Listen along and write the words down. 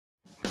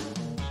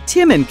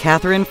Tim and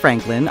Katherine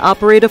Franklin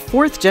operate a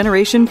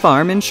fourth-generation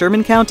farm in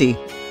Sherman County.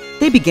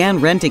 They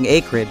began renting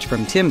acreage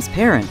from Tim's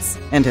parents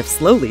and have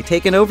slowly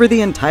taken over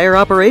the entire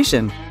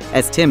operation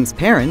as Tim's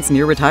parents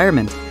near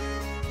retirement.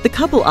 The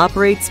couple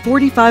operates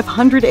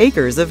 4,500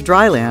 acres of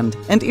dry land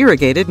and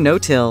irrigated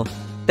no-till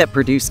that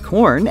produce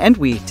corn and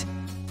wheat.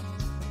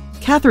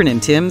 Katherine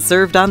and Tim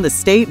served on the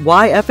state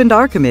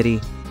YF&R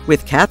committee,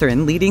 with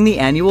Katherine leading the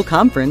annual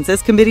conference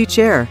as committee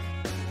chair.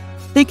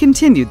 They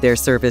continued their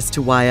service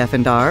to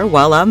YF&R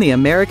while on the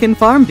American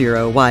Farm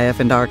Bureau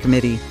YF&R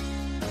committee.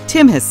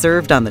 Tim has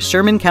served on the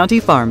Sherman County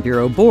Farm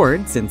Bureau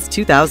board since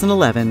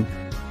 2011.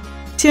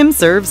 Tim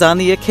serves on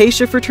the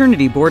Acacia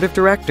Fraternity Board of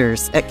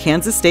Directors at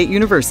Kansas State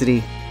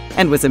University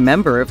and was a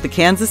member of the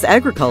Kansas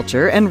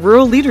Agriculture and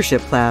Rural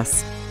Leadership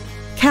class.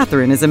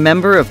 Katherine is a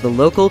member of the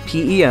local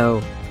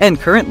PEO and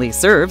currently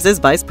serves as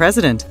vice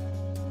president.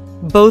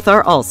 Both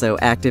are also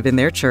active in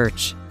their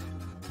church.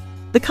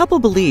 The couple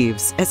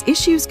believes, as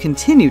issues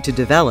continue to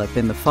develop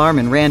in the farm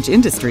and ranch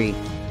industry,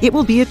 it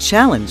will be a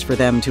challenge for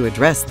them to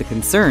address the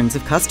concerns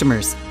of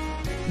customers.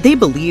 They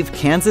believe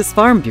Kansas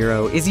Farm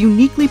Bureau is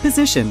uniquely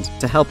positioned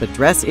to help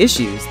address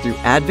issues through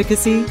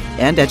advocacy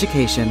and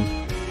education.